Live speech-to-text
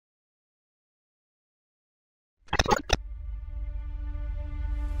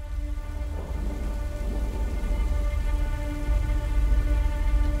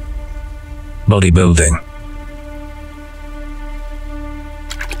Bodybuilding.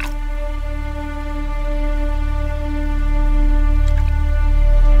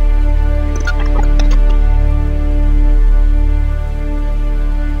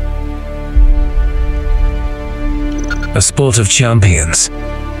 A sport of champions.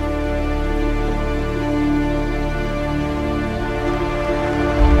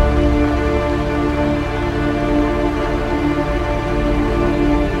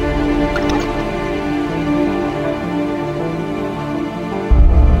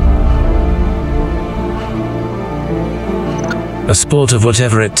 A sport of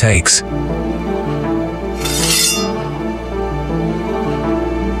whatever it takes.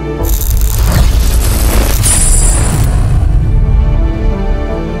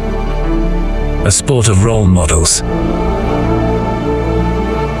 A sport of role models.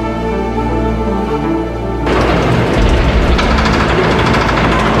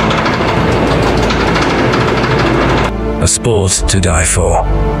 A sport to die for.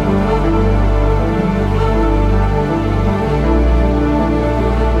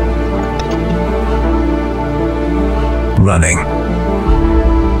 Running.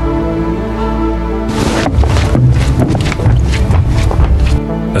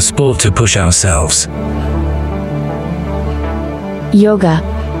 A sport to push ourselves. Yoga.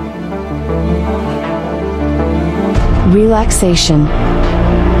 Relaxation.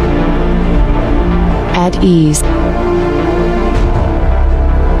 At ease.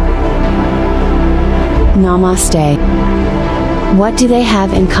 Namaste. What do they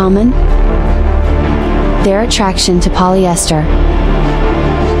have in common? Their attraction to polyester.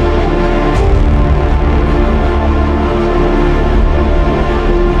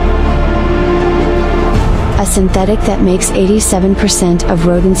 A synthetic that makes 87% of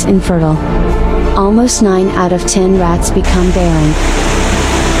rodents infertile. Almost 9 out of 10 rats become barren.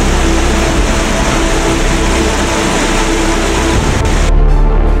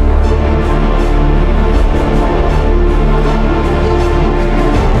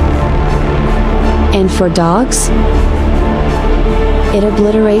 And for dogs? It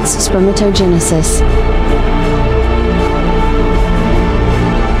obliterates spermatogenesis,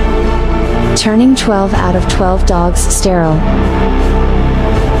 turning 12 out of 12 dogs sterile.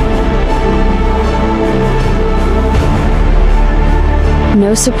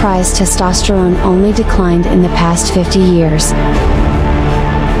 No surprise testosterone only declined in the past 50 years.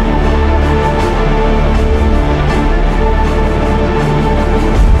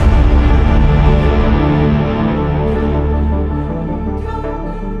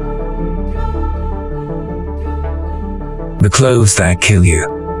 The clothes that kill you.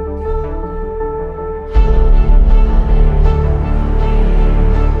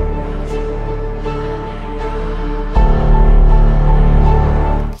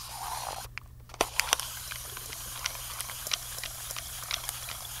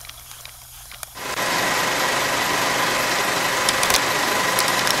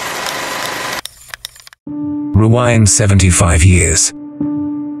 Rewind 75 years.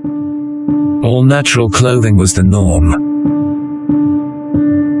 All natural clothing was the norm.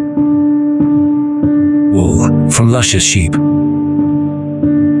 Wool from luscious sheep.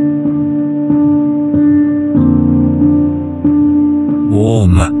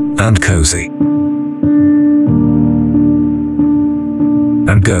 Warm and cozy.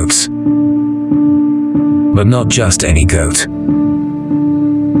 And goats. But not just any goat.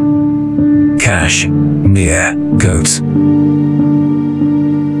 Cashmere goats.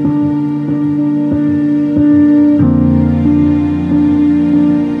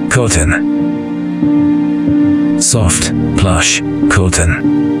 Cotton. Soft, plush, cotton.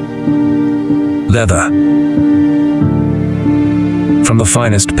 Leather. From the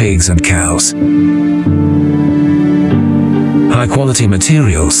finest pigs and cows. High quality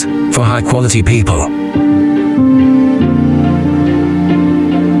materials for high quality people.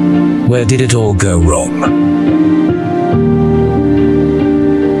 Where did it all go wrong?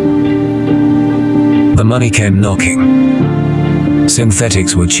 The money came knocking.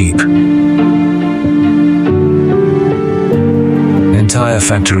 Synthetics were cheap. Entire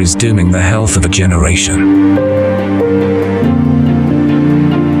factories dooming the health of a generation.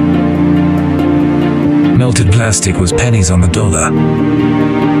 Melted plastic was pennies on the dollar.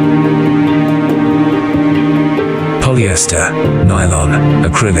 Polyester, nylon,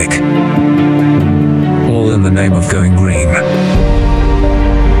 acrylic. All in the name of going green.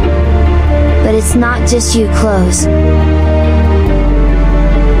 But it's not just you clothes.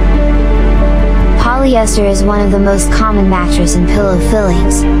 Polyester is one of the most common mattress and pillow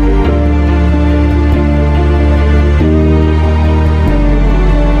fillings.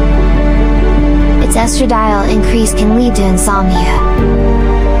 Estradiol increase can lead to insomnia.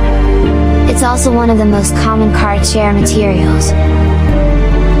 It's also one of the most common car chair materials.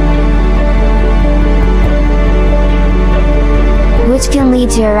 Which can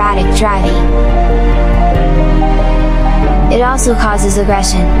lead to erratic driving. It also causes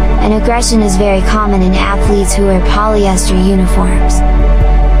aggression, and aggression is very common in athletes who wear polyester uniforms.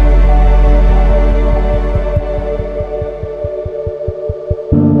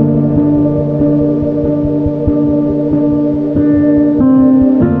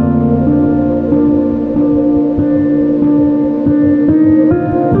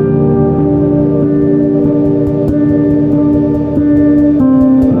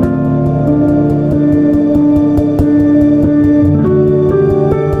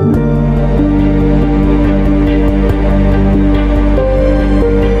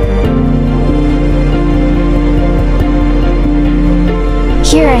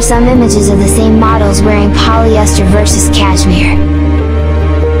 Here are some images of the same models wearing polyester versus cashmere.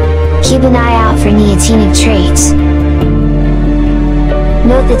 Keep an eye out for neotenic traits.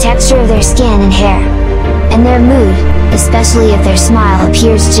 Note the texture of their skin and hair, and their mood, especially if their smile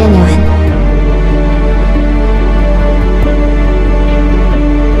appears genuine.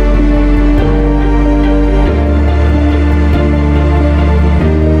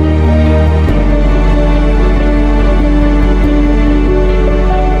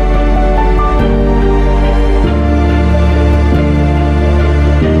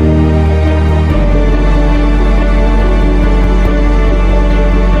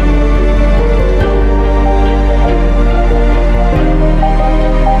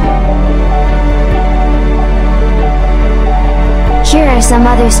 Here are some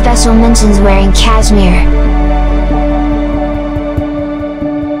other special mentions wearing cashmere.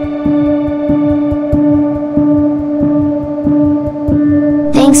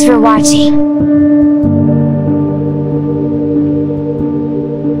 Thanks for watching.